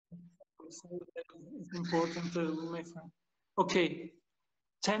It's important, my friend. Okay,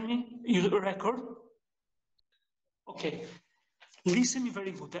 tell me your record. Okay, listen me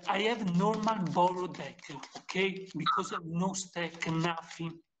very good. I have normal borrow deck, okay, because I have no stack,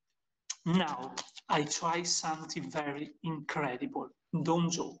 nothing. Now I try something very incredible. Don't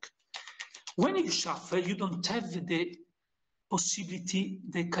joke. When you shuffle, you don't have the possibility,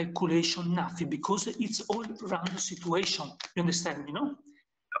 the calculation, nothing, because it's all random situation. You understand me, no?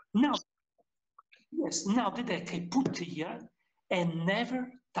 Now, yes, now the deck I put here and never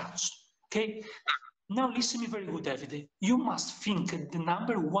touched, okay? Now listen me very good, David. You must think the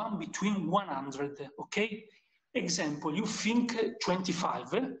number 1 between 100, okay? Example, you think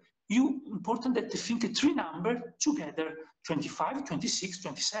 25. You important that you think 3 numbers together, 25, 26,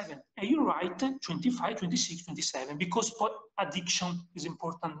 27. And you write 25, 26, 27, because addiction is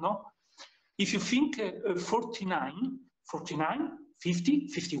important, no? If you think 49, 49, 50,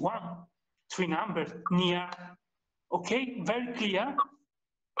 51, 3 numbers near, okay? Very clear?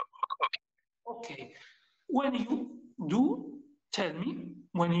 Okay. When you do, tell me,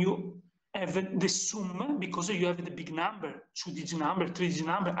 when you have the sum, because you have the big number, 2-digit number, 3-digit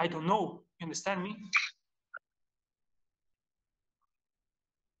number, I don't know. You understand me?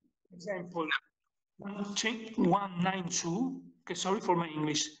 Example, 192, okay, sorry for my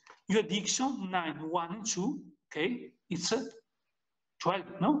English. Your addition, 9, 1, and 2, okay, it's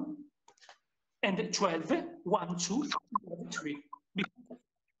 12, no? And 12, 1, 2, 3.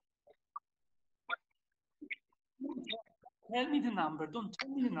 Tell me the number, don't tell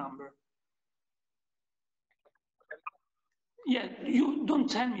me the number. Yeah, you don't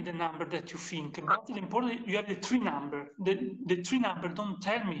tell me the number that you think, but the important, you have the 3 number. The 3 number don't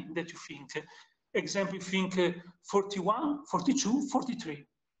tell me that you think. Example, you think 41, 42, 43.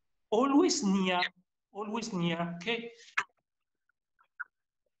 Always near, okay?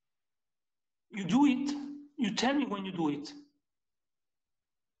 You do it, you tell me when you do it.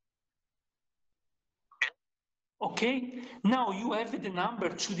 Okay, now you have the number,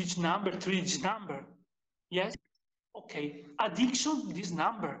 2-digit number, 3-digit number. Yes? Okay, addiction, this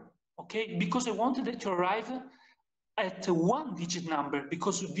number, okay? Because I wanted that you arrive at a 1-digit number,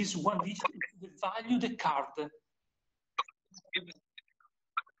 because this 1 digit is the value of the card.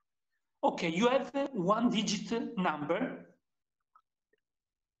 Okay, you have a 1-digit number.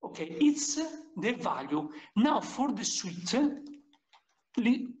 Okay, it's the value. Now for the suite,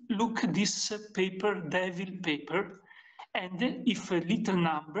 look this paper, devil paper, and if a little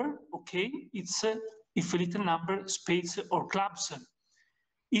number, okay, it's if a little number, spades or clubs.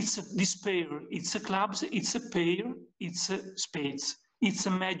 It's this pair, it's a clubs, it's a pair, it's a spades. It's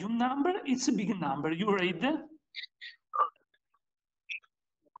a medium number, it's a big number. You read?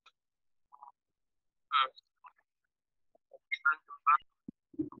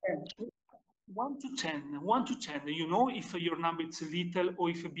 1 to 10, 1 to 10. You know if your number is little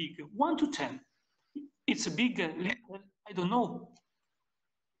or if big. 1 to 10. It's a big, little, I don't know.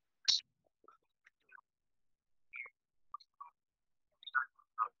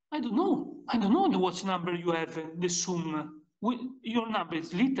 I don't know. I don't know what number you have, the sum. Your number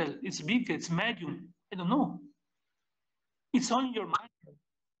is little, it's big, it's medium. I don't know. It's on your mind.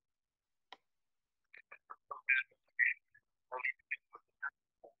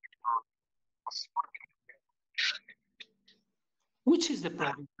 Which is the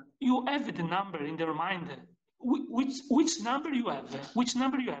problem? You have the number in your mind. Which number you have? Which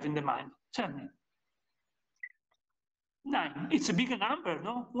number you have in the mind? Tell me. 9. It's a bigger number,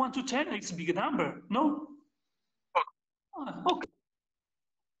 no? 1 to 10, it's a bigger number, no? Okay.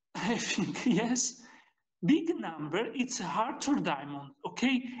 I think, yes. Big number, it's a heart or diamond,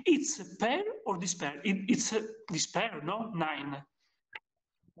 okay? It's a pair or despair. It's a despair, no? 9.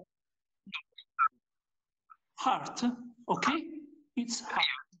 Heart, okay? It's heart.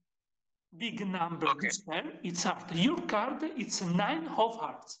 Big number, okay. Despair, it's heart. Your card, it's 9 of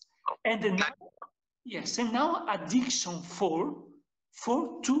hearts. And then, yes, and now addiction 4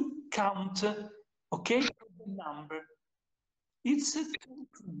 to count, okay? The number. It's a,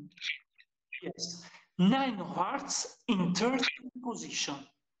 yes, 9 of hearts in 13th position.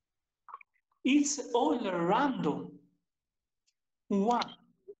 It's all random. 1,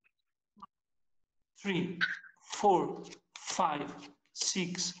 3, 4, 5,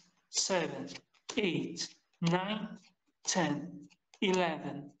 6, 7, 8, 9, 10,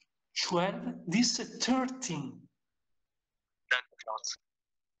 11, 12. This is 13.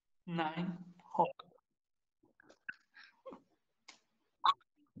 9.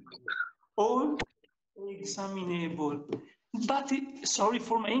 All examinable. But sorry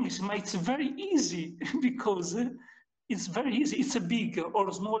for my English, but it's very easy because It's very easy. It's a big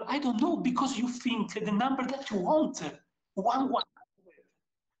or small, I don't know, because you think the number that you want. 100.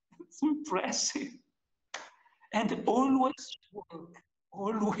 It's impressive. And always work.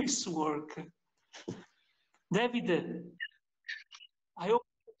 Always work. David, I hope.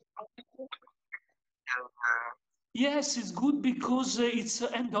 Yes, it's good because it's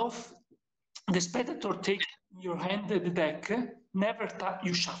end off. The spectator takes in your hand the deck, never touch,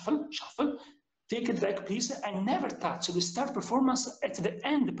 you shuffle, take it back please, and never touch the start performance at the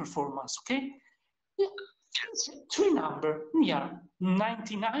end performance, okay? Yeah. Three number, yeah,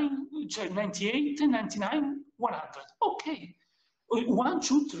 99, 98, 99, 100, okay. 1,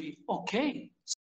 2, 3, okay.